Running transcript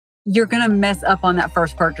you're going to mess up on that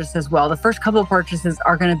first purchase as well. The first couple of purchases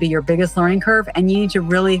are going to be your biggest learning curve, and you need to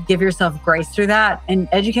really give yourself grace through that and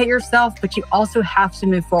educate yourself, but you also have to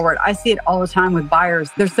move forward. I see it all the time with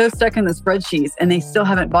buyers. They're so stuck in the spreadsheets and they still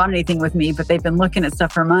haven't bought anything with me, but they've been looking at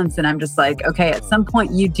stuff for months. And I'm just like, okay, at some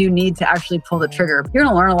point you do need to actually pull the trigger. You're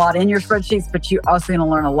going to learn a lot in your spreadsheets, but you're also going to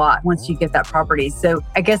learn a lot once you get that property. So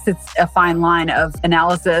I guess it's a fine line of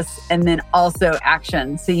analysis and then also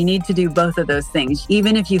action. So you need to do both of those things.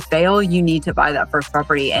 Even if you fail, you need to buy that first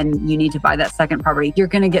property and you need to buy that second property. You're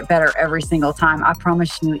going to get better every single time. I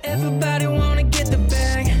promise you. Everybody want to get the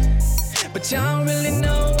bag, but y'all don't really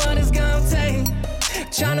know what it's going to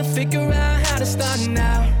take. Trying to figure out how to start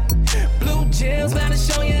now. Blue Gems, gotta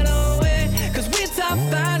show you the way. Cause we top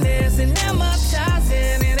finance and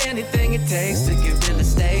amortizing and anything it takes to get real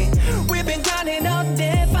estate. We've been grinding all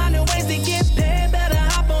day, finding ways to get paid. Better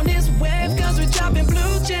hop on this wave, cause we're dropping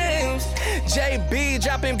blue gems. JB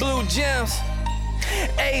dropping blue gems.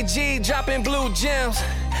 AG dropping blue gems.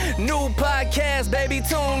 New podcast, baby,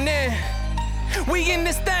 tune in. We in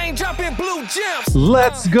this thing dropping blue gems.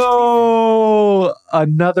 Let's go.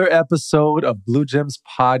 Another episode of Blue Gems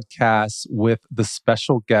podcast with the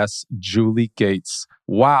special guest, Julie Gates.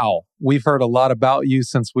 Wow. We've heard a lot about you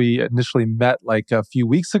since we initially met like a few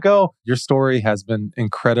weeks ago. Your story has been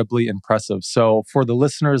incredibly impressive. So for the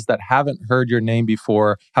listeners that haven't heard your name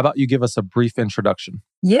before, how about you give us a brief introduction?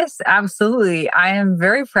 Yes, absolutely. I am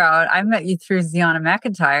very proud. I met you through Ziana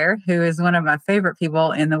McIntyre, who is one of my favorite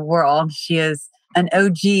people in the world. She is an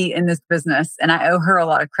OG in this business, and I owe her a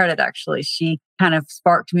lot of credit, actually. She kind of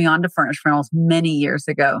sparked me onto furnished rentals many years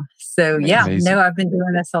ago. So yeah, Amazing. no, I've been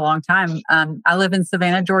doing this a long time. I live in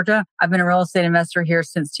Savannah, Georgia. I've been a real estate investor here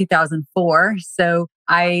since 2004. So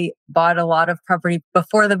I bought a lot of property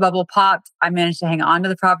before the bubble popped. I managed to hang on to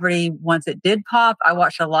the property. Once it did pop, I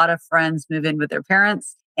watched a lot of friends move in with their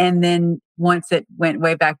parents. And then once it went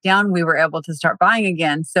way back down, we were able to start buying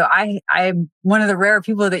again. So I'm one of the rare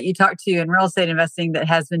people that you talk to in real estate investing that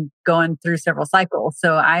has been going through several cycles.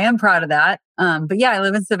 So I am proud of that. But yeah, I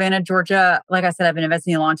live in Savannah, Georgia. Like I said, I've been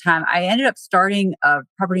investing a long time. I ended up starting a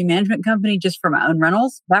property management company just for my own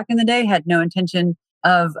rentals back in the day. Had no intention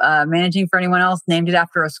of managing for anyone else, named it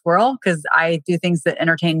after a squirrel because I do things that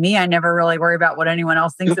entertain me. I never really worry about what anyone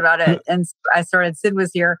else thinks about it. And I started Sid Was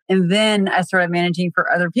Here. And then I started managing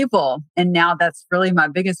for other people. And now that's really my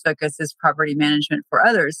biggest focus is property management for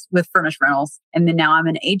others with furnished rentals. And then now I'm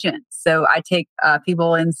an agent. So I take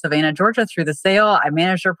people in Savannah, Georgia through the sale. I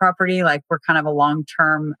manage their property. Like we're kind of a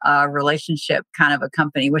long-term relationship kind of a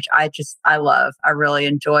company, which I love. I really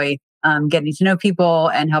enjoy getting to know people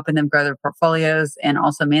and helping them grow their portfolios and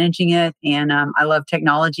also managing it. And I love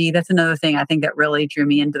technology. That's another thing I think that really drew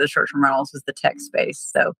me into the short-term rentals was the tech space.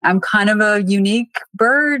 So I'm kind of a unique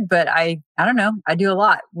bird, but I don't know. I do a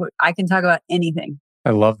lot. I can talk about anything. I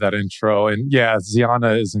love that intro. And yeah,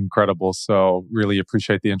 Ziana is incredible. So really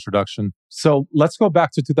appreciate the introduction. So let's go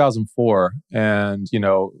back to 2004. And,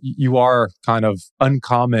 you are kind of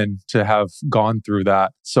uncommon to have gone through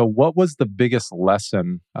that. So what was the biggest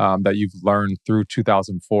lesson that you've learned through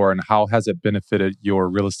 2004 and how has it benefited your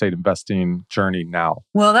real estate investing journey now?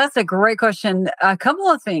 Well, that's a great question. A couple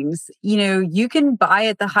of things. You can buy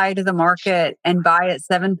at the height of the market and buy at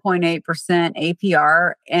 7.8%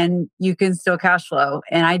 APR and you can still cash flow.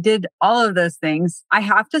 And I did all of those things. I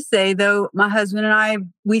have to say, though, my husband and I,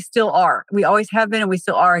 we still are. We always have been and we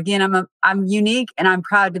still are. Again, I'm unique and I'm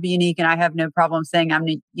proud to be unique and I have no problem saying I'm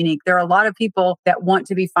unique. There are a lot of people that want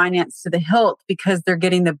to be financed to the hilt because they're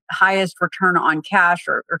getting the highest return on cash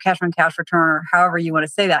or cash on cash return or however you want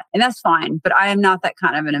to say that. And that's fine. But I am not that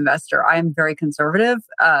kind of an investor. I am very conservative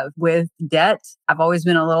with debt. I've always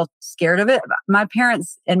been a little scared of it. My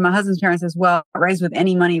parents and my husband's parents as well, raised with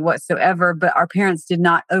any money whatsoever, but our parents did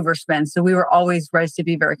not overspend. So we were always raised to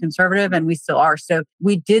be very conservative and we still are. So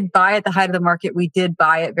we did buy at the height of the market. We did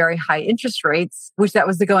buy at very high interest rates, which that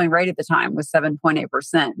was the going rate at the time was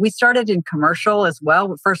 7.8%. We started in commercial as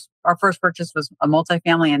well. Our first purchase was a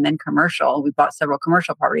multifamily and then commercial. We bought several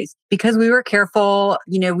commercial properties because we were careful.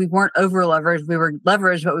 We weren't over leveraged. We were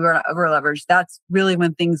leveraged, but we weren't over leveraged. That's really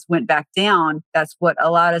when things went back down. That's what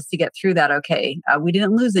allowed us to get through that. Okay. We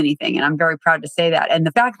didn't lose anything. And I'm very proud to say that.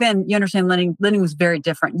 And back then, you understand lending was very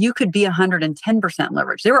different. You could be 110%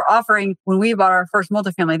 leverage. They were offering, when we bought our first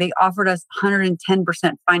multifamily, they offered us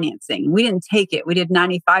 110% financing. We didn't take it. We did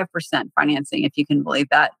 95% financing, if you can believe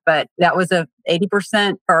that. But that was a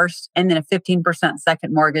 80% first and then a 15%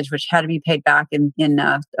 second mortgage, which had to be paid back in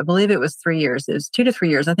I believe it was 3 years. It was 2 to 3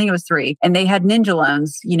 years. I think it was 3. And they had ninja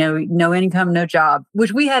loans, no income, no job,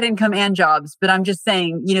 which we had income and jobs. But I'm just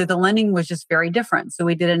saying, the lending was just very different. So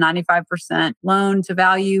we did a 95% loan to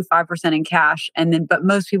value, 5% in cash. But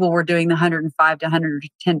most people were doing the 105 to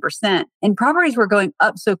 110%. And properties were going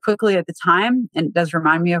up so quickly at the time, and it does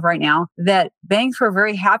remind me of right now, that banks were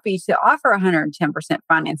very happy to offer 110%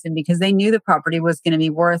 financing because they knew the property was going to be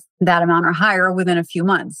worth that amount or higher within a few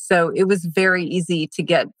months. So it was very easy to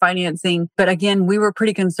get financing. But again, we were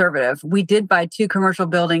pretty conservative. We did buy 2 commercial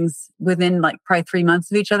buildings within probably 3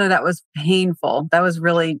 months of each other. That was painful. That was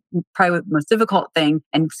really probably the most difficult thing.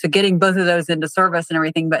 And so getting both of those into service and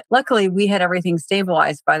everything. But luckily, we had everything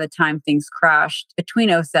stabilized by the time things crashed. Between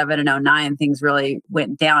 07 and 09, things really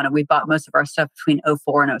went down. And we bought most of our stuff between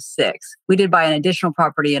 04 and 06. We did buy an additional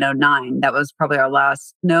property in 09. That was probably our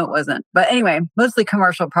last. No, it wasn't. But anyway, mostly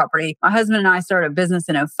commercial property. My husband and I started a business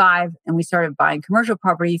in 05, and we started buying commercial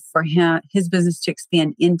property for his business to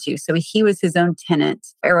expand into. So he was his own tenant,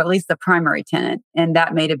 or at least the primary tenant. And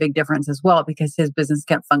that made a big difference as well because his business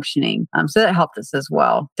kept functioning. So that helped us as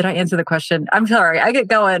well. Did I answer the question? I'm sorry. I get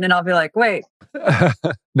going and I'll be like, wait.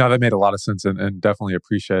 No, that made a lot of sense and definitely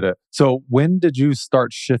appreciate it. So when did you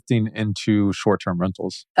start shifting into short-term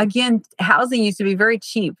rentals? Again, housing used to be very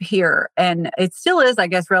cheap here, and it still is, I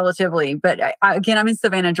guess, relatively. But again, I'm in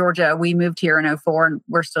Savannah, Georgia. We moved here in 04 and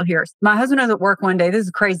we're still here. My husband was at work one day. This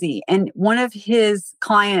is crazy. And one of his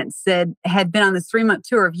clients had been on this 3-month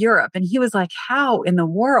tour of Europe. And he was like, how in the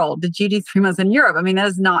world did you do 3 months in Europe? I mean, that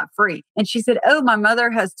is not free. And she said, oh, my mother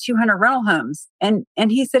has 200 rental homes. And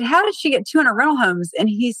he said, how did she get 200 rental homes? And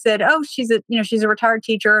he said, oh, she's a retired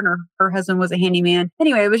teacher and her husband was a handyman.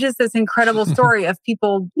 Anyway, it was just this incredible story of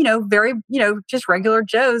people, very, just regular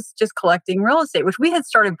Joes just collecting real estate, which we had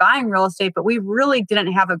started buying real estate, but we really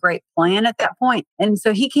didn't have a great plan at that point. And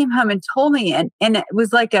so he came home and told me, and it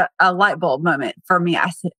was like a light bulb moment for me. I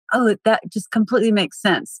said, oh, that just completely makes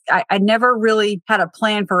sense. I never really had a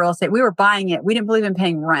plan for real estate. We were buying it. We didn't believe in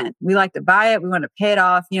paying rent. We liked to buy it. We wanted to pay it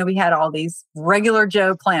off. We had all these regular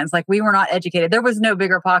Joe plans. Like we were not educated. There was no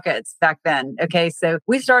bigger pockets back then. Okay. So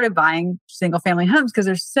we started buying single family homes because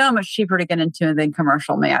they're so much cheaper to get into than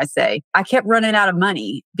commercial, may I say. I kept running out of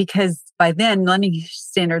money because by then lending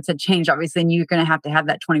standards had changed, obviously, and you're going to have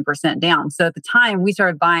that 20% down. So at the time we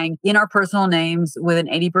started buying in our personal names with an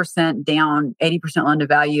 80% down, 80% loan to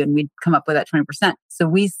value, and we'd come up with that 20%. So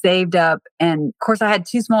we saved up. And of course I had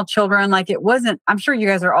 2 small children. I'm sure you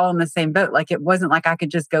guys are all in the same boat. It wasn't like I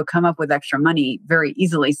could just go come up with extra money very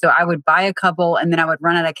easily. So I would buy a couple and then I would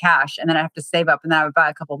run out of cash and then I have to save up and then I would buy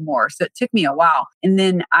a couple more. So it took me a while. And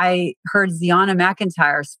then I heard Ziana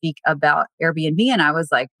McIntyre speak about Airbnb and I was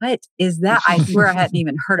like, what is that? I swear I hadn't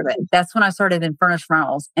even heard of it. That's when I started in furnished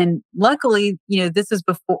rentals. And luckily, this is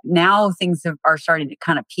before, now things are starting to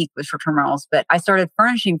kind of peak with short-term rentals, but I started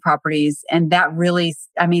furnishing properties and that really,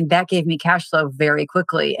 that gave me cash flow very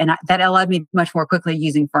quickly. And that allowed me much more quickly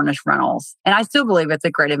using furnished rentals. And I still believe it's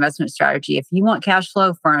a great investment strategy. If you want cash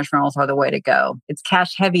flow, furnished rentals are the way to go. It's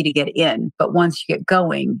cash heavy to get in, but once you get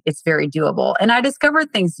going, it's very doable. And I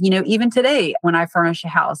discovered things, even today when I furnish a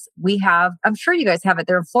house, we have, I'm sure you guys have it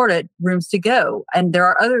there in Florida, Rooms to Go. And there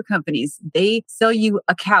are other companies, they sell you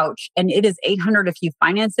a couch and it is $800 if you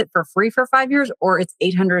finance it for free for 5 years, or it's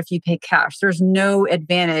 $800 if you pay cash. There's no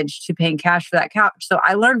advantage to paying cash for that couch. So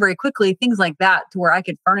I learned very quickly things like that to where I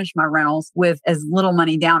could furnish my rentals with as little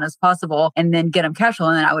money down as possible and then get them cash flow.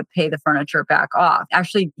 And then I would pay the furniture back off.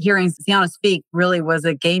 Actually, hearing Ziana speak really was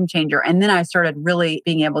a game changer. And then I started really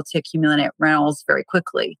being able to accumulate rentals very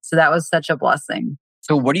quickly. So that was such a blessing.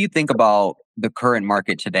 So what do you think about the current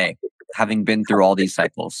market today, having been through all these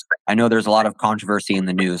cycles? I know there's a lot of controversy in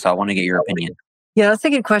the news, so I want to get your opinion. Yeah, that's a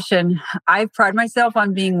good question. I pride myself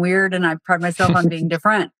on being weird and I pride myself on being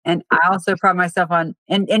different. And I also pride myself on,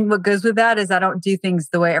 and what goes with that is I don't do things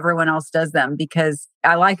the way everyone else does them because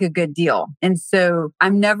I like a good deal. And so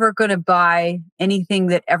I'm never going to buy anything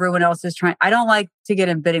that everyone else is trying. I don't like to get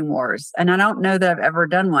in bidding wars. And I don't know that I've ever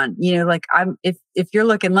done one. If you're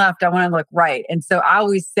looking left, I want to look right. And so I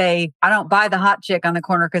always say, I don't buy the hot chick on the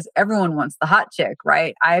corner because everyone wants the hot chick,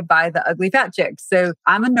 right? I buy the ugly fat chick. So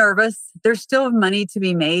I'm nervous. There's still money to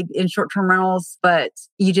be made in short-term rentals, but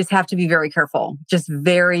you just have to be very careful.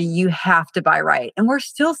 You have to buy right. And we're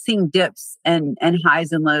still seeing dips and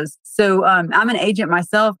highs and lows. So I'm an agent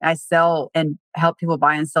myself. I sell and help people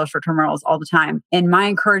buy and sell short-term rentals all the time. And my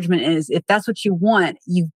encouragement is if that's what you want,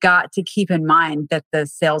 you've got to keep in mind that the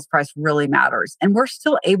sales price really matters. And we're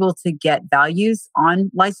still able to get values on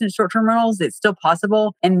licensed short-term rentals. It's still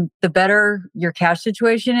possible. And the better your cash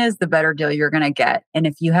situation is, the better deal you're going to get. And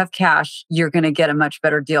if you have cash, you're going to get a much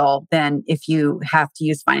better deal than if you have to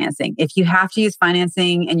use financing. If you have to use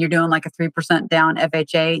financing and you're doing like a 3% down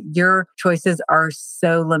FHA, your choices are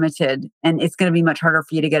so limited and it's going to be much harder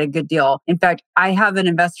for you to get a good deal. In fact, I have an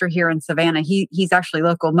investor here in Savannah. He's actually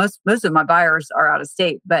local. Most of my buyers are out of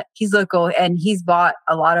state, but he's local and he's bought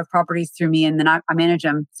a lot of properties through me and then I manage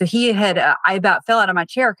them. So he had, I about fell out of my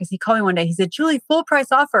chair because he called me one day. He said, Julie, full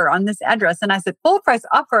price offer on this address. And I said, full price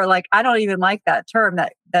offer? Like, I don't even like that term.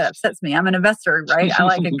 That upsets me. I'm an investor, right? I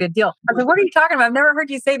like a good deal. I said, what are you talking about? I've never heard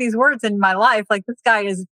you say these words in my life. Like, this guy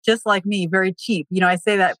is just like me, very cheap. I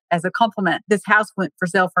say that as a compliment. This house went for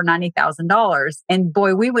sale for $90,000. And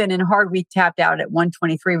boy, we went in hard. We tapped out at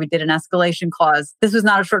 123. We did an escalation clause. This was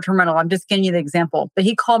not a short-term rental. I'm just giving you the example. But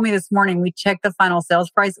he called me this morning. We checked the final sales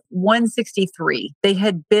price, 163. They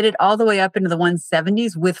had bid it all the way up into the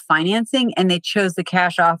 170s with financing, and they chose the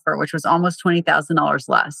cash offer, which was almost $20,000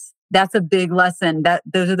 less. That's a big lesson.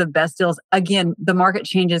 Those are the best deals. Again, the market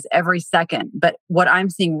changes every second. But what I'm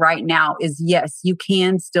seeing right now is, yes, you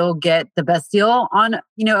can still get the best deal on,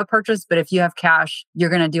 a purchase. But if you have cash, you're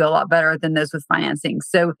going to do a lot better than those with financing.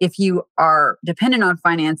 So if you are dependent on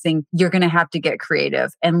financing, you're going to have to get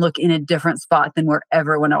creative and look in a different spot than where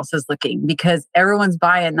everyone else is looking, because everyone's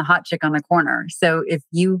buying the hot chick on the corner. So if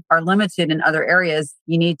you are limited in other areas,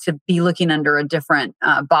 you need to be looking under a different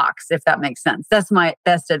box, if that makes sense. That's my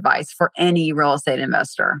best advice for any real estate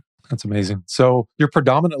investor. That's amazing. So you're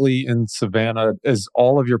predominantly in Savannah. Is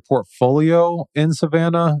all of your portfolio in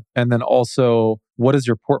Savannah? And then also, what does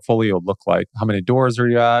your portfolio look like? How many doors are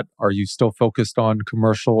you at? Are you still focused on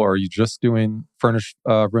commercial or are you just doing furnished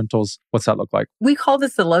rentals? What's that look like? We call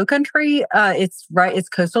this the Low Country. It's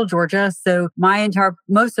coastal Georgia. So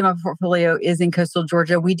most of my portfolio is in coastal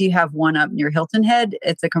Georgia. We do have one up near Hilton Head.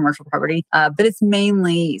 It's a commercial property, but it's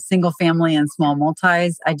mainly single family and small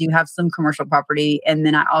multis. I do have some commercial property. And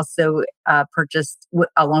then I also purchased,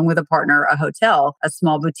 along with a partner, a hotel, a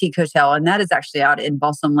small boutique hotel. And that is actually out in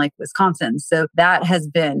Balsam Lake, Wisconsin. So that has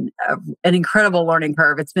been an incredible learning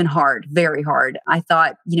curve. It's been hard, very hard. I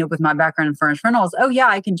thought, with my background in furnished rentals, oh yeah,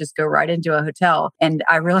 I can just go right into a hotel. And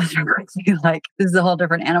I realized like this is a whole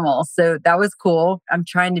different animal. So that was cool. I'm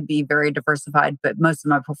trying to be very diversified, but most of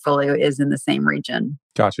my portfolio is in the same region.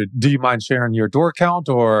 Gotcha. Do you mind sharing your door count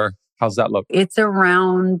or how's that look? It's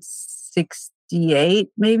around 68,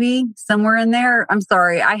 maybe somewhere in there. I'm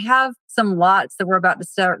sorry. I have some lots that we're about to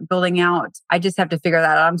start building out. I just have to figure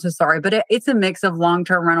that out. I'm so sorry. But it's a mix of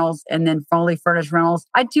long-term rentals and then fully furnished rentals.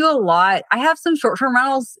 I do a lot. I have some short-term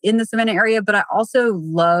rentals in the Savannah area, but I also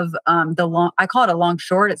love I call it a long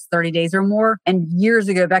short. It's 30 days or more. And years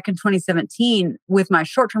ago, back in 2017, with my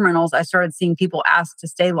short-term rentals, I started seeing people ask to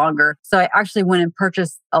stay longer. So I actually went and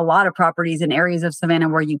purchased a lot of properties in areas of Savannah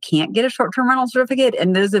where you can't get a short-term rental certificate.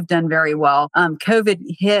 And those have done very well. COVID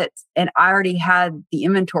hit and I already had the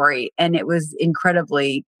inventory. And it was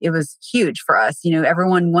huge for us.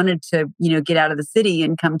 Everyone wanted to, get out of the city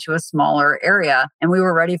and come to a smaller area, and we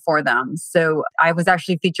were ready for them. So I was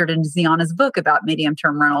actually featured in Ziana's book about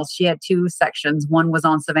medium-term rentals. She had 2 sections. One was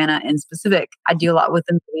on Savannah in specific. I do a lot with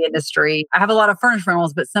the movie industry. I have a lot of furnished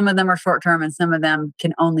rentals, but some of them are short-term and some of them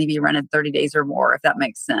can only be rented 30 days or more, if that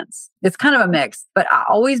makes sense. It's kind of a mix, but I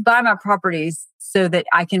always buy my properties so that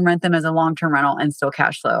I can rent them as a long-term rental and still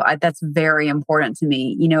cash flow. That's very important to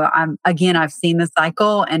me. I've seen the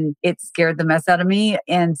cycle and it scared the mess out of me.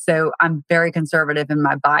 And so I'm very conservative in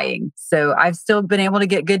my buying. So I've still been able to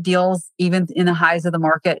get good deals, even in the highs of the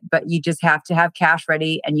market, but you just have to have cash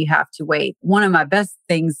ready and you have to wait. One of my best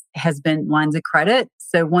things has been lines of credit.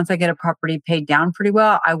 So once I get a property paid down pretty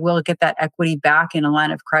well, I will get that equity back in a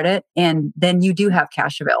line of credit. And then you do have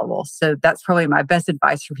cash available. So that's probably my best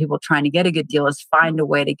advice for people trying to get a good deal is find a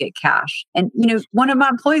way to get cash. And, one of my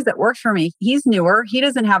employees that works for me, he's newer. He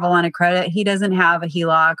doesn't have a line of credit. He doesn't have a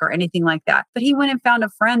HELOC or anything like that. But he went and found a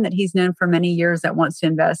friend that he's known for many years that wants to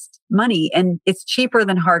invest money. And it's cheaper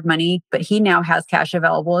than hard money, but he now has cash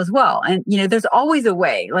available as well. And, there's always a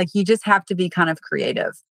way. Like, you just have to be kind of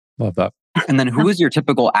creative. Love that. And then who is your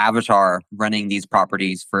typical avatar running these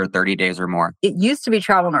properties for 30 days or more? It used to be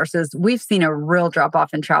travel nurses. We've seen a real drop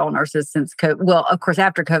off in travel nurses since COVID. Well, of course,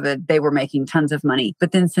 after COVID, they were making tons of money.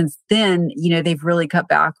 But then since then, they've really cut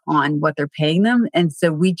back on what they're paying them. And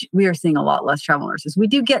so we are seeing a lot less travel nurses. We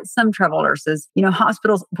do get some travel nurses.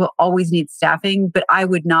 Hospitals will always need staffing, but I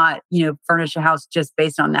would not, furnish a house just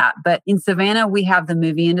based on that. But in Savannah, we have the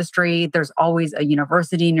movie industry. There's always a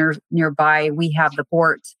university nearby. We have the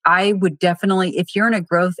port. I would definitely, if you're in a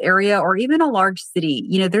growth area or even a large city,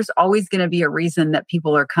 there's always going to be a reason that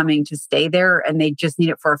people are coming to stay there and they just need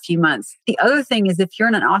it for a few months. The other thing is if you're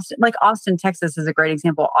in Austin, like Austin, Texas is a great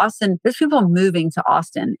example. Austin, there's people moving to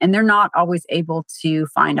Austin and they're not always able to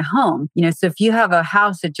find a home. So if you have a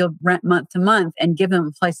house that you'll rent month to month and give them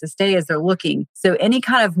a place to stay as they're looking. So any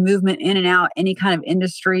kind of movement in and out, any kind of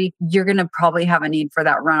industry, you're going to probably have a need for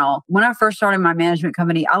that rental. When I first started my management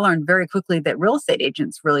company, I learned very quickly that real estate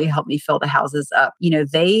agents really help me fill the houses up.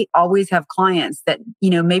 They always have clients that,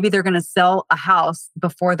 maybe they're going to sell a house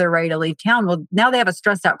before they're ready to leave town. Well, now they have a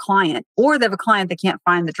stressed out client, or they have a client that can't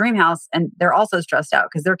find the dream house and they're also stressed out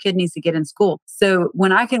because their kid needs to get in school. So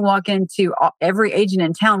when I can walk into every agent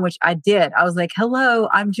in town, which I did, I was like, hello,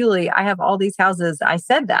 I'm Julie. I have all these houses. I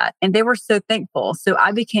said that. And they were so thankful. So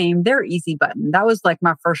I became their easy button. That was like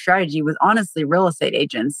my first strategy was honestly real estate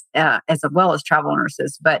agents as well as travel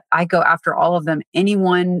nurses. But I go after all of them.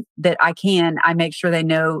 Anyone that I can, I make sure they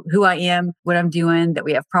know who I am, what I'm doing, that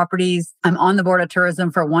we have properties. I'm on the board of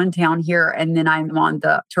tourism for one town here, and then I'm on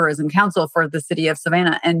the tourism council for the city of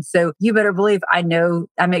Savannah. And so you better believe I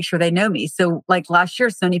make sure they know me. So like last year,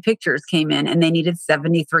 Sony Pictures came in and they needed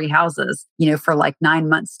 73 houses, for like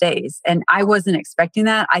 9-month stays. And I wasn't expecting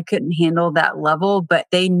that. I couldn't handle that level, but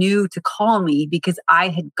they knew to call me because I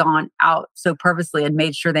had gone out so purposely and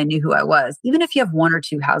made sure they knew who I was. Even if you have 1 or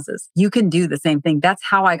 2 houses, you can do the same thing. That's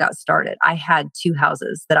how I got started. I had 2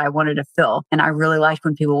 houses that I wanted to fill. And I really liked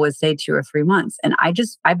when people would stay 2 or 3 months. And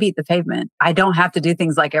I beat the pavement. I don't have to do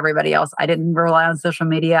things like everybody else. I didn't rely on social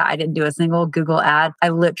media. I didn't do a single Google ad. I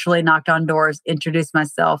literally knocked on doors, introduced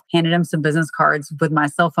myself, handed them some business cards with my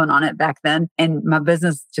cell phone on it back then. And my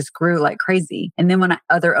business just grew like crazy. And then when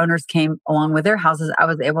other owners came along with their houses, I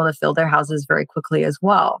was able to fill their houses very quickly as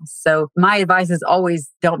well. So my advice is always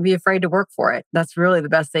don't be afraid to work for it. That's really the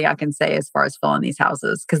best thing I can say as far as filling these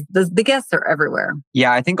houses because the guests are everywhere.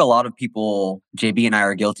 Yeah, I think a lot of people, JB and I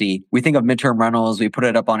are guilty. We think of midterm rentals, we put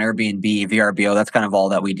it up on Airbnb, VRBO, that's kind of all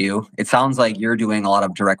that we do. It sounds like you're doing a lot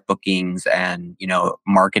of direct bookings and,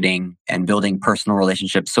 marketing and building personal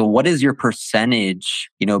relationships. So what is your percentage,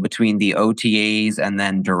 between the OTAs and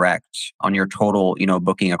then direct on your total,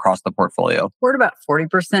 booking across the portfolio? We're at about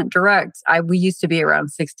 40% direct. We used to be around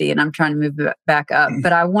 60 and I'm trying to move it back up,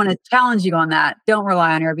 but I want to challenge you on that. Don't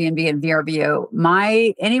rely on Airbnb and VRBO.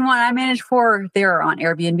 Anyone I manage for, they're on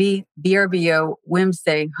Airbnb, VRBO,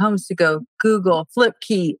 Whimstay, Homes to Go, Google,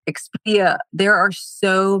 Flipkey, Expedia. There are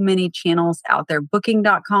so many channels out there.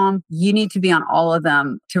 Booking.com, you need to be on all of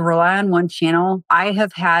them. To rely on one channel, I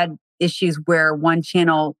have had issues where one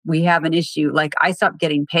channel, we have an issue. Like I stopped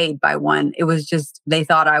getting paid by one. It was just, they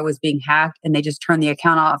thought I was being hacked and they just turned the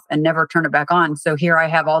account off and never turned it back on. So here I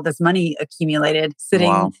have all this money accumulated sitting,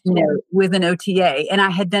 wow, with an OTA and I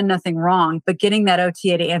had done nothing wrong, but getting that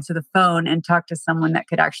OTA to answer the phone and talk to someone that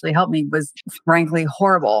could actually help me was frankly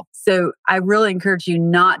horrible. So I really encourage you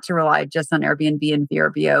not to rely just on Airbnb and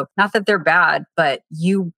VRBO. Not that they're bad, but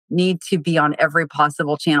you need to be on every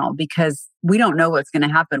possible channel because we don't know what's going to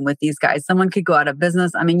happen with these guys. Someone could go out of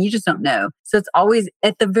business. I mean, you just don't know. So it's always,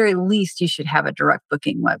 at the very least, you should have a direct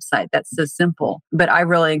booking website. That's so simple. But I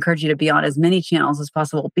really encourage you to be on as many channels as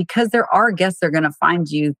possible because there are guests that are going to find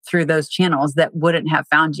you through those channels that wouldn't have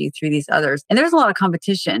found you through these others. And there's a lot of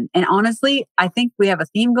competition. And honestly, I think we have a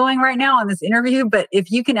theme going right now on this interview, but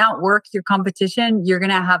if you can outwork your competition, you're going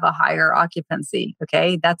to have a higher occupancy.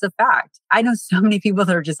 Okay. That's a fact. I know so many people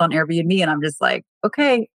that are just on Airbnb and I'm just like,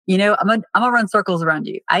 okay, I'm gonna run circles around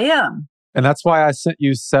you. I am. And that's why I sent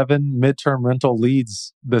you 7 midterm rental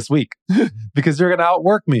leads this week because you're going to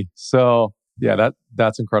outwork me. So yeah,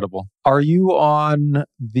 that's incredible. Are you on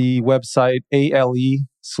the website ALE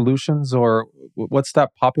Solutions or what's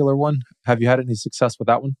that popular one? Have you had any success with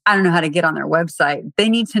that one? I don't know how to get on their website. They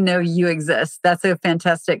need to know you exist. That's a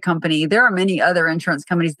fantastic company. There are many other insurance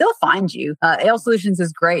companies. They'll find you. ALE Solutions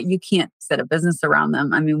is great. You can't set a business around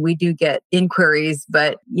them. I mean, we do get inquiries,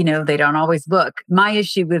 but they don't always book. My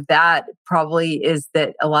issue with that probably is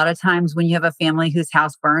that a lot of times when you have a family whose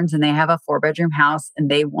house burns and they have a 4-bedroom house and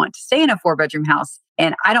they want to stay in a 4-bedroom house,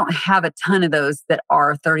 and I don't have a ton of those that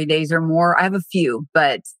are 30 days or more. I have a few,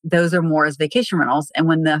 but those are more as vacation rentals. And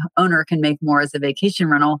when the owner can make more as a vacation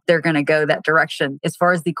rental, they're going to go that direction. As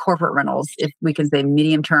far as the corporate rentals, if we can say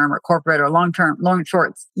medium term or corporate or long term, long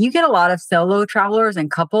shorts, you get a lot of solo travelers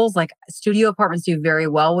and couples. Like studio apartments do very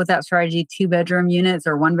well with that strategy. 2-bedroom units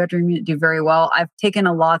or 1-bedroom unit do very well. I've taken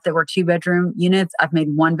a lot that were 2-bedroom units. I've made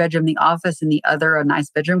 1 bedroom the office and the other a nice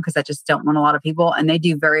bedroom because I just don't want a lot of people, and they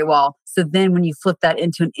do very well. So then when you flip that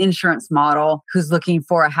into an insurance model who's looking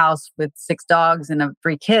for a house with 6 dogs and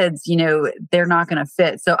 3 kids, they're not going to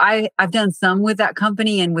fit. So I've done some with that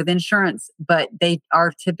company and with insurance, but they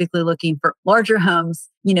are typically looking for larger homes,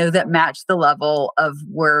 that match the level of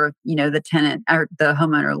where, the tenant or the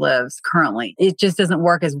homeowner lives currently. It just doesn't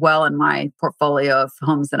work as well in my portfolio of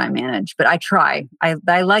homes that I manage, but I try.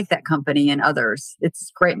 I like that company and others.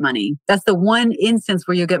 It's great money. That's the one instance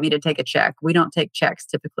where you'll get me to take a check. We don't take checks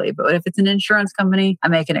typically, but if it's an insurance company, I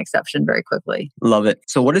make an exception very quickly. Love it.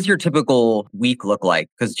 So what does your typical week look like?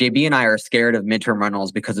 Because JB and I are scared of midterm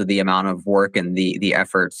rentals because of the amount of work and the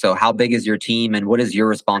effort. So how big is your team and what is your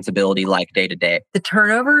responsibility like day to day? The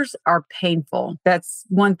turnovers are painful. That's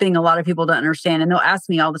one thing a lot of people don't understand. And they'll ask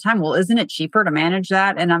me all the time, well, isn't it cheaper to manage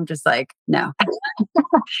that? And I'm just like, no,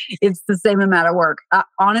 it's the same amount of work.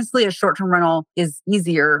 Honestly, a short-term rental is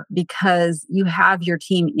easier because you have your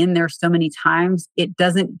team in there so many times. It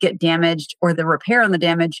doesn't get damaged, or the repair on the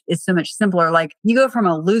damage is so much simpler. Like you go from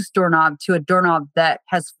a loose doorknob to a doorknob that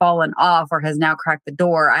has fallen off or has now cracked the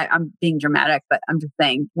door. I'm being dramatic, but I'm just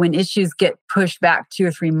saying when issues get pushed back 2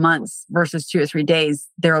 or 3 months versus 2 or 3 days,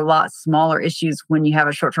 there are a lot smaller issues when you have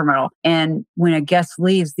a short-term rental. And when a guest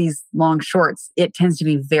leaves these long shorts, it tends to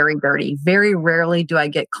be very dirty. Very rarely do I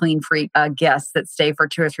get clean-free guests that stay for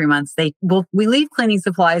 2 or 3 months. We leave cleaning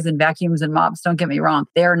supplies and vacuums and mops. Don't get me wrong.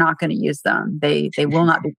 They are not going to use them. They will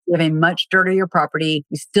not be. We have a much dirtier property.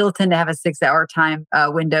 We still tend to have a 6-hour time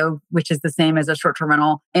window, which is the same as a short-term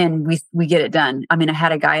rental. And we get it done. I mean, I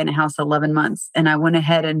had a guy in a house 11 months and I went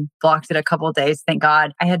ahead and blocked it a couple of days. Thank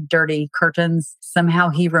God. I had dirty curtains. Somehow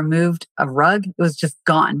he removed a rug. It was just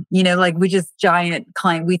gone. We just giant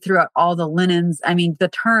claim. We threw out all the linens. I mean, the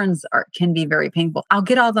turns can be very painful. I'll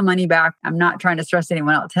get all the money back. I'm not trying to stress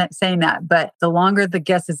anyone out saying that, but the longer the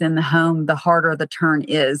guest is in the home, the harder the turn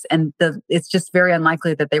is. And it's just very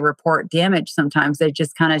unlikely that they report damage. Sometimes they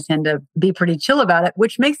just kind of tend to be pretty chill about it,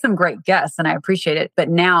 which makes them great guests. And I appreciate it. But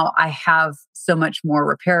now I have so much more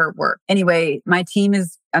repair work. Anyway, my team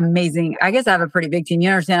is amazing. I guess I have a pretty big team. You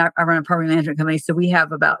understand, I run a property management company. So we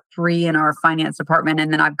have about 3 in our finance department.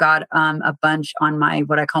 And then I've got a bunch on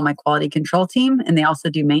what I call my quality control team. And they also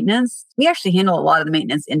do maintenance. We actually handle a lot of the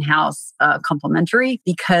maintenance in-house complimentary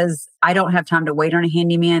because I don't have time to wait on a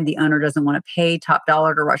handyman. The owner doesn't want to pay top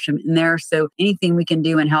dollar to rush him in there. So anything we can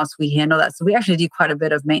do in-house, we handle that. So we actually do quite a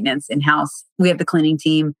bit of maintenance in-house. We have the cleaning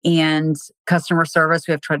team and customer service.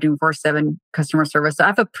 We have 24/7 customer service. So I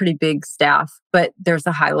have a pretty big staff, but there's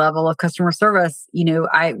a high level of customer service.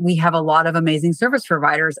 We have a lot of amazing service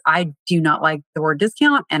providers. I do not like the word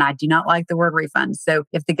discount and I do not like the word refund. So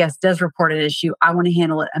if the guest does report an issue, I want to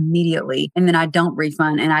handle it immediately. And then I don't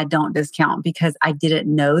refund and I don't discount because I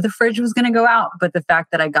didn't know the fridge was going to go out. But the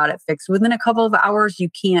fact that I got it fixed within a couple of hours, you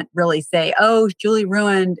can't really say, oh, Julie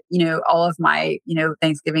ruined, all of my,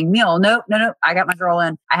 Thanksgiving meal. No. I got my girl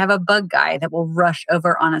in. I have a bug guy that will rush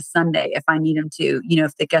over on a Sunday if I need him to.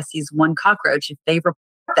 If the guest sees one cockroach, if they report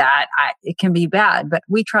that, it can be bad. But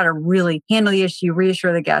we try to really handle the issue,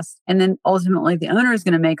 reassure the guest. And then ultimately the owner is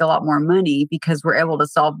going to make a lot more money because we're able to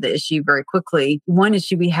solve the issue very quickly. One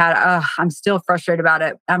issue we had, I'm still frustrated about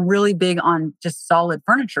it. I'm really big on just solid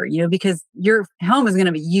furniture, because your home is going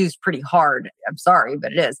to be used pretty hard. I'm sorry,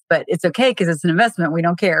 but it is. But it's okay because it's an investment. We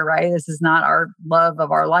don't care, right? This is not our love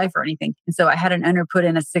of our life or anything. And so I had an owner put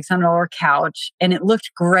in a $600 couch and it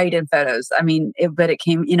looked great in photos. I mean, but it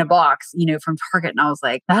came in a box, from Target. And I was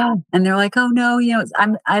like, and they're like, oh no,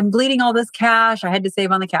 I'm bleeding all this cash. I had to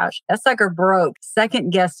save on the couch. That sucker broke.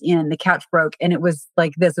 Second guest in, the couch broke. And it was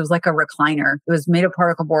like this. It was like a recliner. It was made of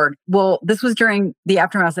particle board. Well, this was during the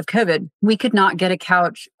aftermath of COVID. We could not get a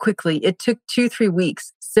couch quickly. It took 2-3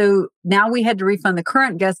 weeks. So now we had to refund the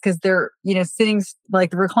current guests because they're, sitting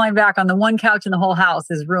like reclined back on the one couch and the whole house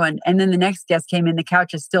is ruined. And then the next guest came in, the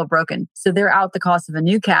couch is still broken. So they're out the cost of a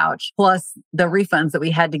new couch plus the refunds that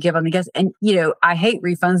we had to give on the guests. And, I hate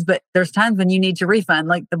refunds, but there's times when you need to refund,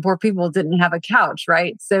 like the poor people didn't have a couch,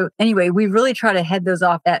 right? So anyway, we really try to head those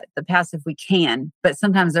off at the pass if we can. But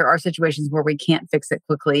sometimes there are situations where we can't fix it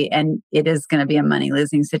quickly and it is going to be a money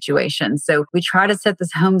losing situation. So we try to set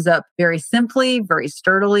these homes up very simply, very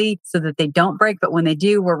sturdily. quarterly so that they don't break. But when they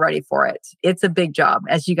do, we're ready for it. It's a big job,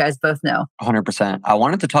 as you guys both know. 100%. I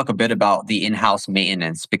wanted to talk a bit about the in-house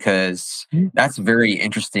maintenance because that's very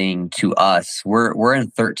interesting to us. We're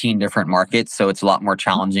in 13 different markets, so it's a lot more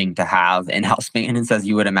challenging to have in-house maintenance as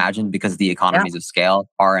you would imagine because the economies of scale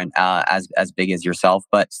aren't as big as yourself.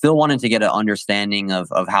 But still wanted to get an understanding of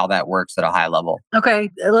how that works at a high level. Okay,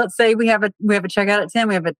 let's say we have a checkout at 10,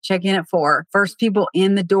 we have a check-in at 4. First people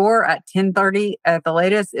in the door at 10:30 at the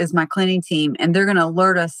latest is my cleaning team, and they're going to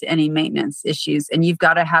alert us to any maintenance issues. And you've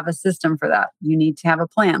got to have a system for that. You need to have a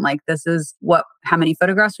plan. Like this is how many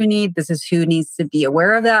photographs we need. This is who needs to be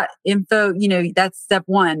aware of that info. That's step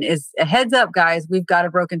one is a heads up, guys, we've got a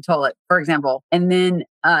broken toilet, for example. And then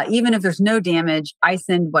even if there's no damage, I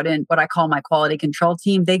send what I call my quality control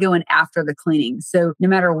team. They go in after the cleaning. So no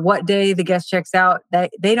matter what day the guest checks out,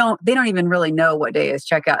 they don't even really know what day is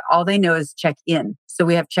checkout. All they know is check in. So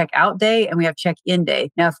we have check out day and we have check in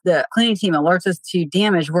day. Now, if the cleaning team alerts us to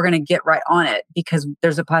damage, we're going to get right on it because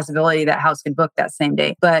there's a possibility that house could book that same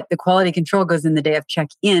day. But the quality control goes in the day of check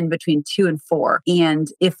in between 2 and 4. And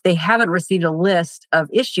if they haven't received a list of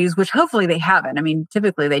issues, which hopefully they haven't, I mean,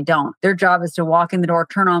 typically they don't, their job is to walk in the door,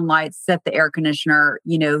 turn on lights, set the air conditioner,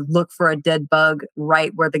 look for a dead bug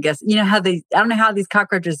right where the guest, I don't know how these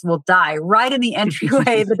cockroaches will die right in the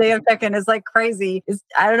entryway the day of check-in. It's like crazy.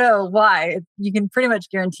 I don't know why. You can pretty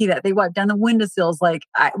much guarantee that they wipe down the windowsills.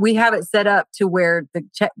 We have it set up to where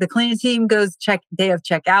the cleaning team goes day of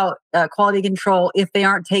checkout, quality control. If they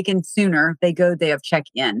aren't taken sooner, they go day of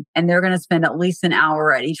check-in, and they're going to spend at least an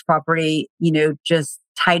hour at each property, just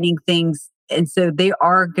tightening things. And so they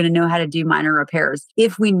are going to know how to do minor repairs.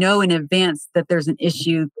 If we know in advance that there's an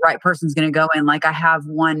issue, the right person's going to go in. Like I have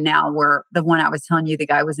one now where the one I was telling you, the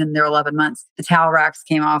guy was in there 11 months. The towel racks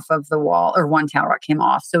came off of the wall, or one towel rack came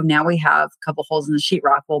off. So now we have a couple holes in the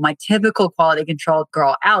sheetrock. Well, my typical quality control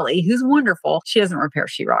girl, Allie, who's wonderful, she doesn't repair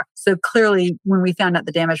sheetrock. So clearly when we found out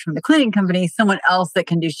the damage from the cleaning company, someone else that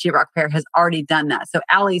can do sheetrock repair has already done that. So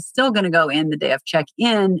Allie's still going to go in the day of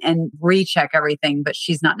check-in and recheck everything, but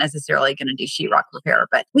she's not necessarily going to do sheetrock repair.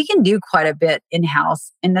 But we can do quite a bit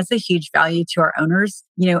in-house, and that's a huge value to our owners.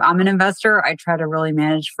 I'm an investor. I try to really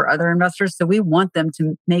manage for other investors. So we want them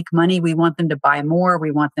to make money. We want them to buy more.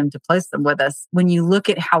 We want them to place them with us. When you look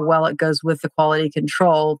at how well it goes with the quality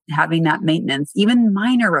control, having that maintenance, even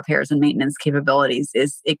minor repairs and maintenance capabilities,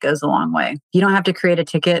 it goes a long way. You don't have to create a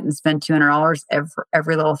ticket and spend $200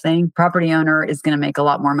 every little thing. Property owner is going to make a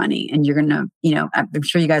lot more money, and you're going to, I'm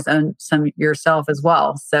sure you guys own some yourself as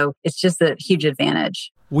well. So it's just a huge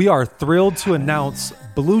advantage. We are thrilled to announce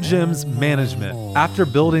Blue Gems Management. After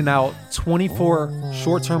building out 24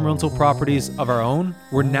 short-term rental properties of our own,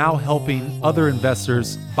 we're now helping other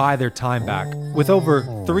investors buy their time back. With over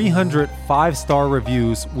 300 5-star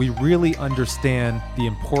reviews, we really understand the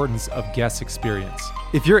importance of guest experience.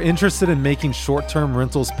 If you're interested in making short-term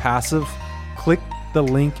rentals passive, click the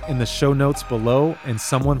link in the show notes below and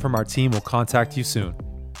someone from our team will contact you soon.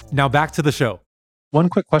 Now back to the show. One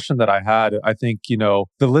quick question that I had, I think, the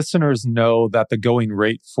listeners know that the going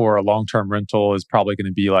rate for a long-term rental is probably going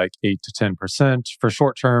to be like 8 to 10%. For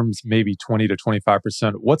short terms, maybe 20 to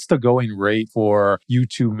 25%. What's the going rate for you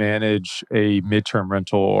to manage a midterm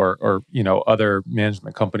rental or other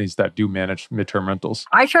management companies that do manage midterm rentals?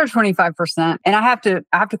 I charge 25%, and I have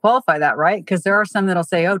to qualify that, right? Because there are some that'll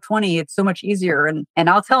say, "Oh, 20, it's so much easier," and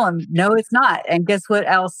I'll tell them, "No, it's not." And guess what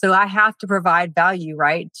else? So I have to provide value,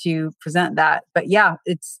 right, to present that. But yeah,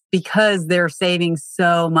 it's because they're saving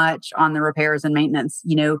so much on the repairs and maintenance.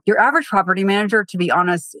 Your average property manager, to be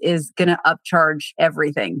honest, is going to upcharge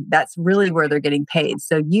everything. That's really where they're getting paid.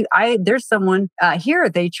 So there's someone here,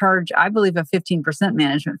 they charge, I believe, a 15%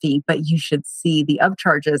 management fee, but you should see the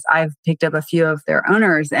upcharges. I've picked up a few of their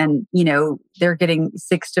owners, and they're getting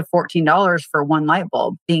 $6 to $14 for one light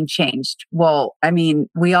bulb being changed. Well, I mean,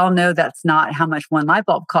 we all know that's not how much one light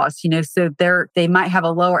bulb costs. So they might have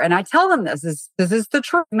a lower, and I tell them this is the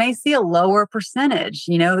truth. You may see a lower percentage.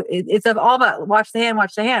 It's all about watch the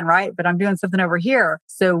hand, right? But I'm doing something over here.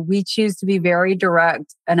 So we choose to be very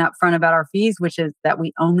direct and upfront about our fees, which is that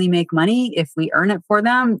we only make money if we earn it for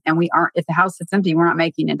them. And if the house sits empty, we're not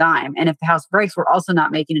making a dime. And if the house breaks, we're also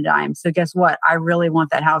not making a dime. So guess what? I really want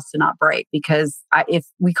that house to not break, because if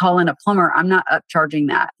we call in a plumber, I'm not upcharging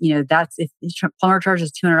that. That's if the plumber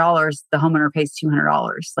charges $200, the homeowner pays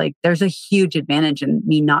 $200. Like there's a huge advantage in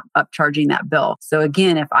me not upcharging that bill. So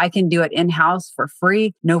again, if I can do it in-house for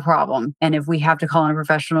free, no problem. And if we have to call in a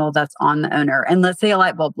professional, that's on the owner. And let's say a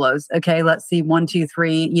light bulb blows. Okay, let's see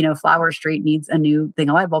 123, Flower Street needs a new thing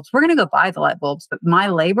of light bulbs. We're going to go buy the light bulbs, but my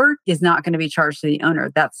labor is not going to be charged to the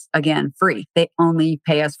owner. That's again free. They only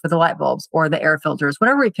pay us for the light bulbs or the air filters,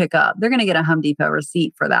 whatever we pick up. They're going to get a Home Depot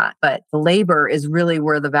receipt for that. But the labor is really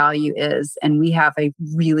where the value is. And we have a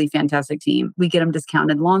really fantastic team. We get them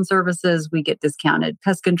discounted lawn services. We get discounted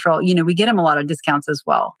pest control. We get them a lot of discounts as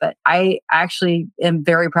well. But I actually am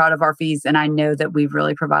very proud of our fees. And I know that we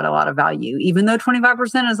really provide a lot of value, even though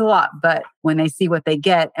 25% is a lot. But when they see what they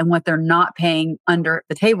get and what they're not paying under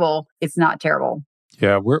the table, it's not terrible.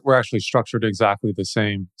 Yeah, we're actually structured exactly the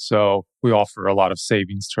same. So we offer a lot of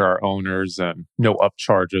savings to our owners and no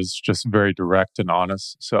upcharges, just very direct and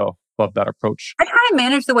honest. So love that approach. I try to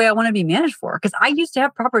manage the way I want to be managed for, because I used to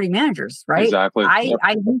have property managers, right? Exactly.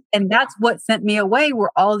 And that's what sent me away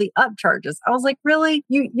were all the upcharges. I was like, really?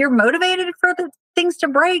 You're motivated for the things to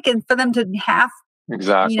break and for them to have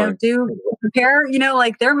do repair,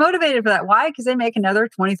 like they're motivated for that. Why? Because they make another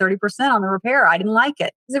 20, 30% on the repair. I didn't like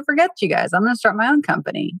it. I said, forget you guys. I'm going to start my own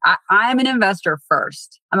company. I'm an investor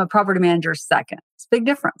first. I'm a property manager second. It's a big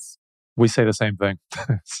difference. We say the same thing.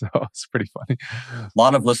 So it's pretty funny. A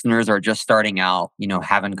lot of listeners are just starting out,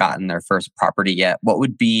 haven't gotten their first property yet. What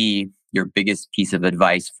would be your biggest piece of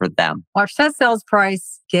advice for them? Watch that sales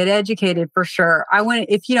price, get educated for sure.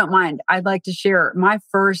 If you don't mind, I'd like to share my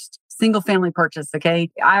first single family purchase. Okay.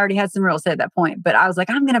 I already had some real estate at that point, but I was like,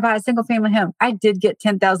 I'm going to buy a single family home. I did get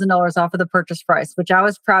 $10,000 off of the purchase price, which I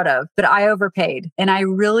was proud of, but I overpaid. And I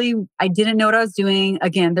didn't know what I was doing.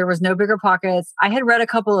 Again, there was no bigger pockets. I had read a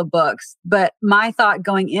couple of books, but my thought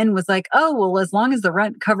going in was like, oh, well, as long as the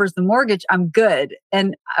rent covers the mortgage, I'm good.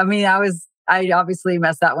 And I obviously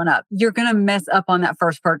messed that one up. You're going to mess up on that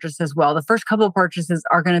first purchase as well. The first couple of purchases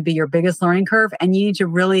are going to be your biggest learning curve, and you need to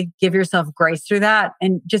really give yourself grace through that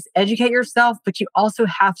and just educate yourself, but you also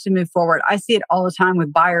have to move forward. I see it all the time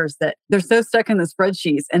with buyers that they're so stuck in the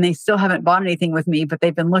spreadsheets and they still haven't bought anything with me, but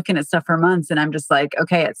they've been looking at stuff for months. And I'm just like,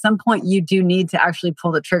 okay, at some point you do need to actually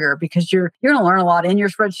pull the trigger, because you're going to learn a lot in your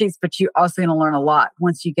spreadsheets, but you're also going to learn a lot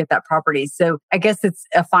once you get that property. So I guess it's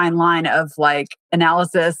a fine line of like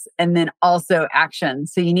analysis and then also action.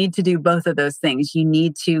 So you need to do both of those things. You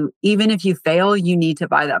need to, even if you fail, you need to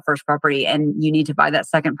buy that first property and you need to buy that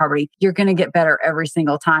second property. You're going to get better every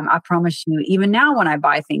single time. I promise you, even now when I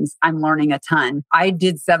buy things, I'm learning a ton. I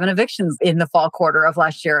did 7 evictions in the fall quarter of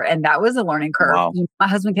last year, and that was a learning curve. Wow. My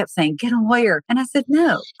husband kept saying, get a lawyer. And I said,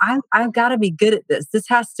 no, I've got to be good at this. This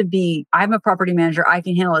has to be, I'm a property manager. I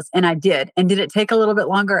can handle this. And I did. And did it take a little bit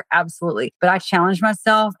longer? Absolutely. But I challenged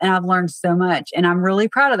myself and I've learned so much. And I'm really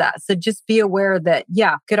proud of that. So just be aware that,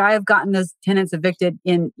 could I have gotten those tenants evicted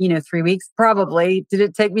in, 3 weeks? Probably. Did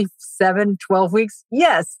it take me 7, 12 weeks?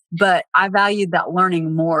 Yes. But I valued that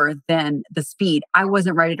learning more than the speed. I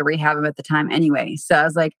wasn't ready to rehab them at the time anyway. So I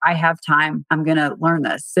was like, I have time. I'm going to learn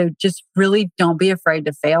this. So just really don't be afraid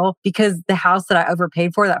to fail, because the house that I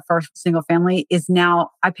overpaid for, that first single family, is now,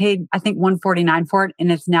 I paid, I think $149 for it.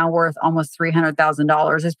 And it's now worth almost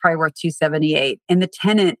 $300,000. It's probably worth $278. And the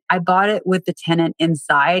tenant, I bought it with the tenant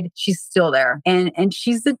inside. She's still there. And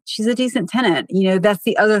she's a decent tenant. That's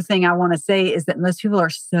the other thing I want to say is that most people are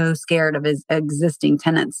so scared of his existing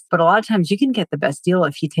tenants. But a lot of times you can get the best deal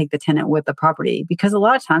if you take the tenant with the property, because a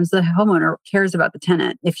lot of times the homeowner cares about the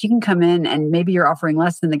tenant. If you can come in and maybe you're offering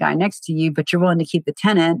less than the guy next to you, but you're willing to keep the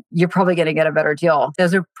tenant, you're probably going to get a better deal.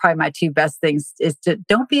 Those are probably my 2 best things, is to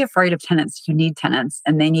don't be afraid of tenants. You need tenants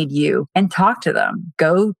and they need you, and talk to them.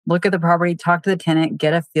 Go look at the property, talk to the tenant,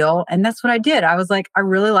 get a feel. And that's what I did. I was like, I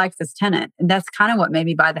really like this tenant. And that's kind of what made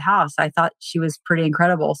me buy the house. I thought she was pretty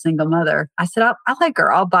incredible, single mother. I said, I like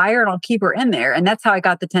her. I'll buy her and I'll keep her in there. And that's how I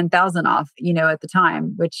got the 10,000 off, at the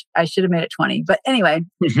time, which I should have made it 20. But anyway,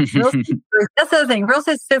 that's the other thing. Real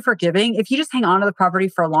estate is so forgiving. If you just hang on to the property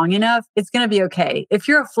for long enough, it's going to be okay. If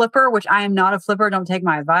you're a flipper, which I am not a flipper, don't take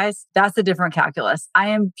my advice. That's a different calculus. I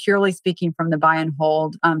am purely speaking from the buy and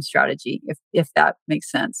hold strategy, if that makes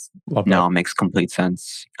sense. No, it makes complete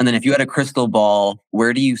sense. And then if you had a crystal ball,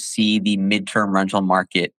 where do you see the midterm rental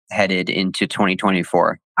market headed into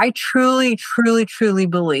 2024? I truly, truly, truly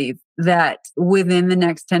believe that within the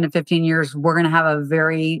next 10 to 15 years, we're going to have a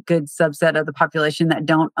very good subset of the population that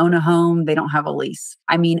don't own a home. They don't have a lease.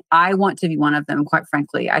 I mean, I want to be one of them, quite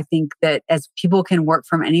frankly. I think that as people can work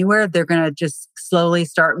from anywhere, they're going to just slowly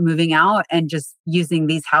start moving out and just using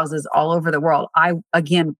these houses all over the world. I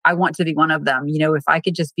want to be one of them. If I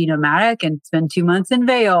could just be nomadic and spend 2 months in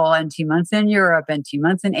Vail and 2 months in Europe and 2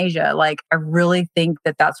 months in Asia, I really think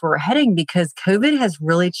that that's where we're heading because COVID has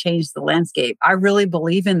really changed the landscape. I really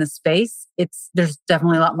believe in the space. There's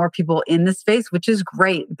definitely a lot more people in the space, which is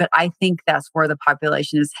great. But I think that's where the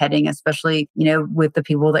population is heading, especially, with the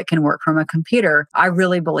people that can work from a computer. I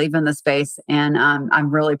really believe in the space and I'm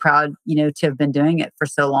really proud, to have been doing it for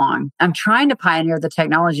so long. I'm trying to pioneer the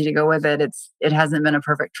technology to go with it. It hasn't been a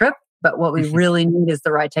perfect trip. But what we really need is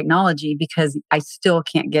the right technology because I still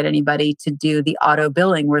can't get anybody to do the auto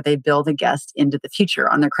billing where they bill the guest into the future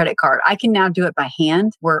on their credit card. I can now do it by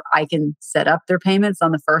hand where I can set up their payments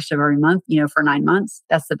on the first of every month, for 9 months.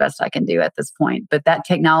 That's the best I can do at this point. But that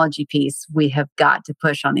technology piece, we have got to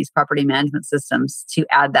push on these property management systems to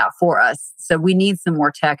add that for us. So we need some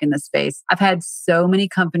more tech in this space. I've had so many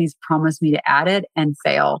companies promise me to add it and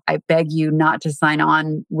fail. I beg you not to sign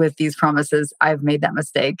on with these promises. I've made that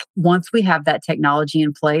mistake. Once we have that technology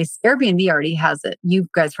in place, Airbnb already has it. You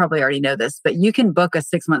guys probably already know this, but you can book a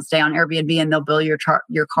 6-month stay on Airbnb and they'll bill your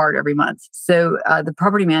card every month. So the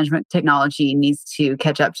property management technology needs to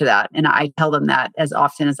catch up to that. And I tell them that as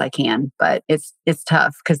often as I can, but it's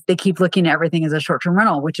tough because they keep looking at everything as a short-term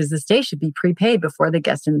rental, which is the stay should be prepaid before the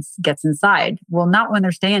guest gets inside. Well, not when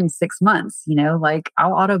they're staying 6 months,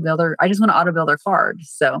 I'll auto bill I just want to auto bill their card.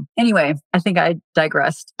 So anyway, I think I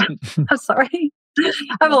digressed. I'm sorry. I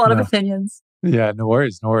have a lot of opinions. Yeah, no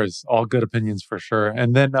worries. All good opinions for sure.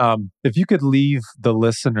 And then if you could leave the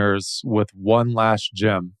listeners with one last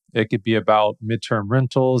gem, it could be about midterm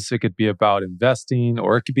rentals, it could be about investing,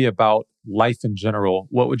 or it could be about life in general.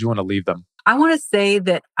 What would you want to leave them? I want to say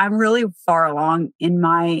that I'm really far along in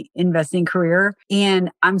my investing career and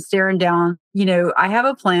I'm staring down, I have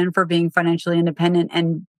a plan for being financially independent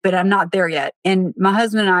but I'm not there yet. And my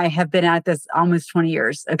husband and I have been at this almost 20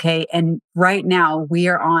 years. Okay. And right now we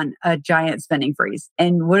are on a giant spending freeze.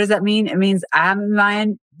 And what does that mean? It means I haven't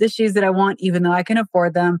buying the shoes that I want, even though I can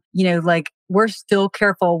afford them. We're still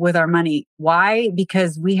careful with our money. Why?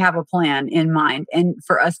 Because we have a plan in mind. And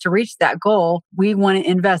for us to reach that goal, we want to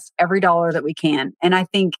invest every dollar that we can. And I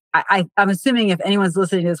think I'm assuming if anyone's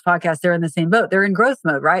listening to this podcast, they're in the same boat. They're in growth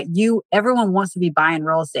mode, right? Everyone wants to be buying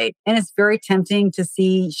real estate. And it's very tempting to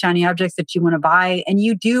see shiny objects that you want to buy. And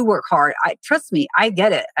you do work hard. Trust me, I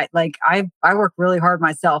get it. I work really hard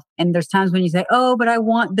myself. And there's times when you say, oh, but I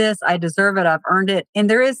want this. I deserve it. I've earned it. And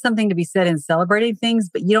there is something to be said in celebrating things,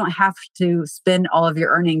 but you don't have to spend all of your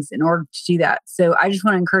earnings in order to do that. So I just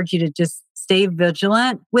want to encourage you to just stay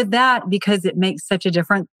vigilant with that because it makes such a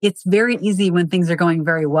difference. It's very easy when things are going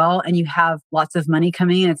very well and you have lots of money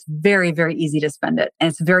coming in. It's very, very easy to spend it. And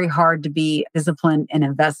it's very hard to be disciplined and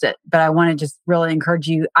invest it. But I want to just really encourage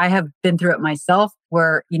you. I have been through it myself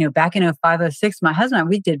where, back in 05, 06, my husband and I,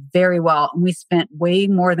 we did very well and we spent way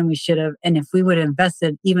more than we should have. And if we would have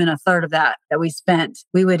invested even a third of that we spent,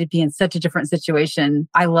 we would be in such a different situation.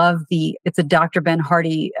 I love it's a Dr. Ben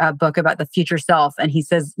Hardy book about the future self. And he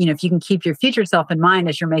says, if you can keep your future self in mind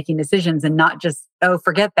as you're making decisions and not just, oh,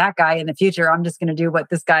 forget that guy in the future. I'm just going to do what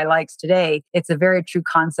this guy likes today. It's a very true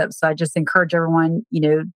concept. So I just encourage everyone,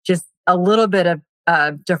 just a little bit of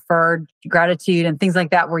deferred gratitude and things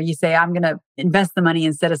like that, where you say, I'm going to invest the money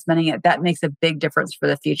instead of spending it. That makes a big difference for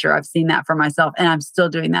the future. I've seen that for myself and I'm still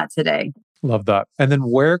doing that today. Love that. And then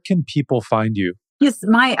where can people find you? Yes,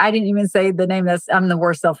 I didn't even say the name. I'm the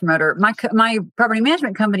worst self-promoter. My property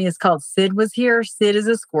management company is called Sid Was Here. Sid is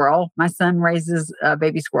a squirrel. My son raises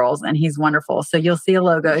baby squirrels and he's wonderful. So you'll see a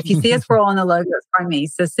logo. If you see a squirrel on the logo, it's by me.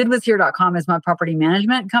 So sidwashere.com is my property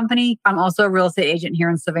management company. I'm also a real estate agent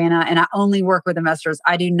here in Savannah and I only work with investors.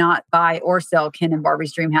 I do not buy or sell Ken and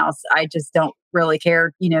Barbie's dream house. I just don't really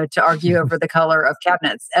care, to argue over the color of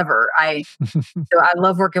cabinets ever. So I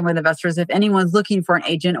love working with investors. If anyone's looking for an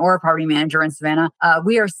agent or a property manager in Savannah,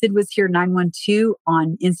 we are Sid Was Here 912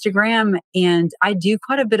 on Instagram. And I do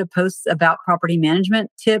quite a bit of posts about property management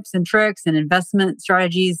tips and tricks and investment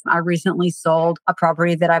strategies. I recently sold a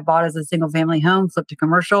property that I bought as a single family home, flipped to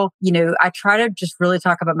commercial. I try to just really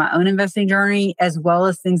talk about my own investing journey as well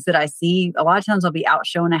as things that I see. A lot of times I'll be out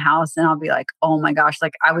showing a house and I'll be like, oh my gosh,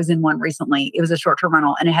 I was in one recently. It was a short-term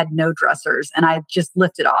rental and it had no dressers and I just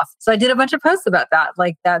lifted off. So I did a bunch of posts about that.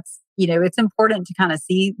 That's it's important to kind of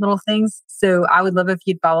see little things. So I would love if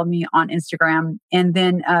you'd follow me on Instagram. And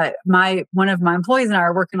then one of my employees and I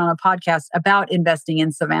are working on a podcast about investing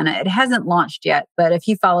in Savannah. It hasn't launched yet, but if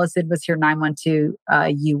you follow Sid Was Here 912,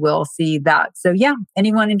 you will see that. So yeah,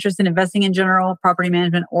 anyone interested in investing in general, property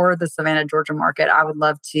management, or the Savannah, Georgia market, I would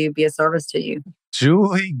love to be a service to you.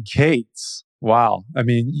 Julie Gates. Wow. I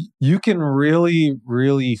mean, you can really,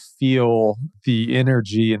 really feel the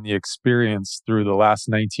energy and the experience through the last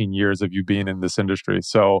 19 years of you being in this industry.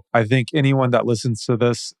 So I think anyone that listens to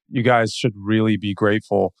this, you guys should really be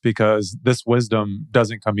grateful because this wisdom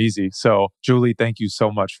doesn't come easy. So Julie, thank you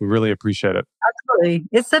so much. We really appreciate it. Absolutely.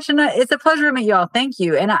 It's a pleasure to meet y'all. Thank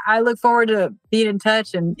you. And I look forward to being in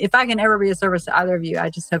touch. And if I can ever be a service to either of you,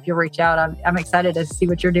 I just hope you'll reach out. I'm excited to see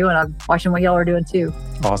what you're doing. I'm watching what y'all are doing too.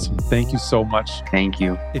 Awesome. Thank you so much. Thank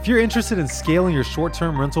you. If you're interested in scaling your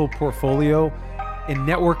short-term rental portfolio and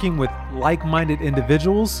networking with like-minded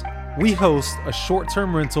individuals, we host a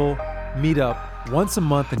short-term rental meetup once a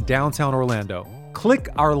month in downtown Orlando. Click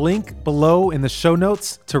our link below in the show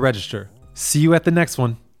notes to register. See you at the next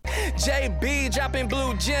one. JB dropping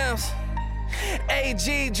blue gems.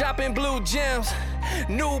 AG dropping blue gems.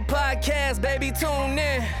 New podcast, baby, tune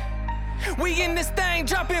in. We in this thing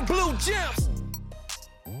dropping blue gems.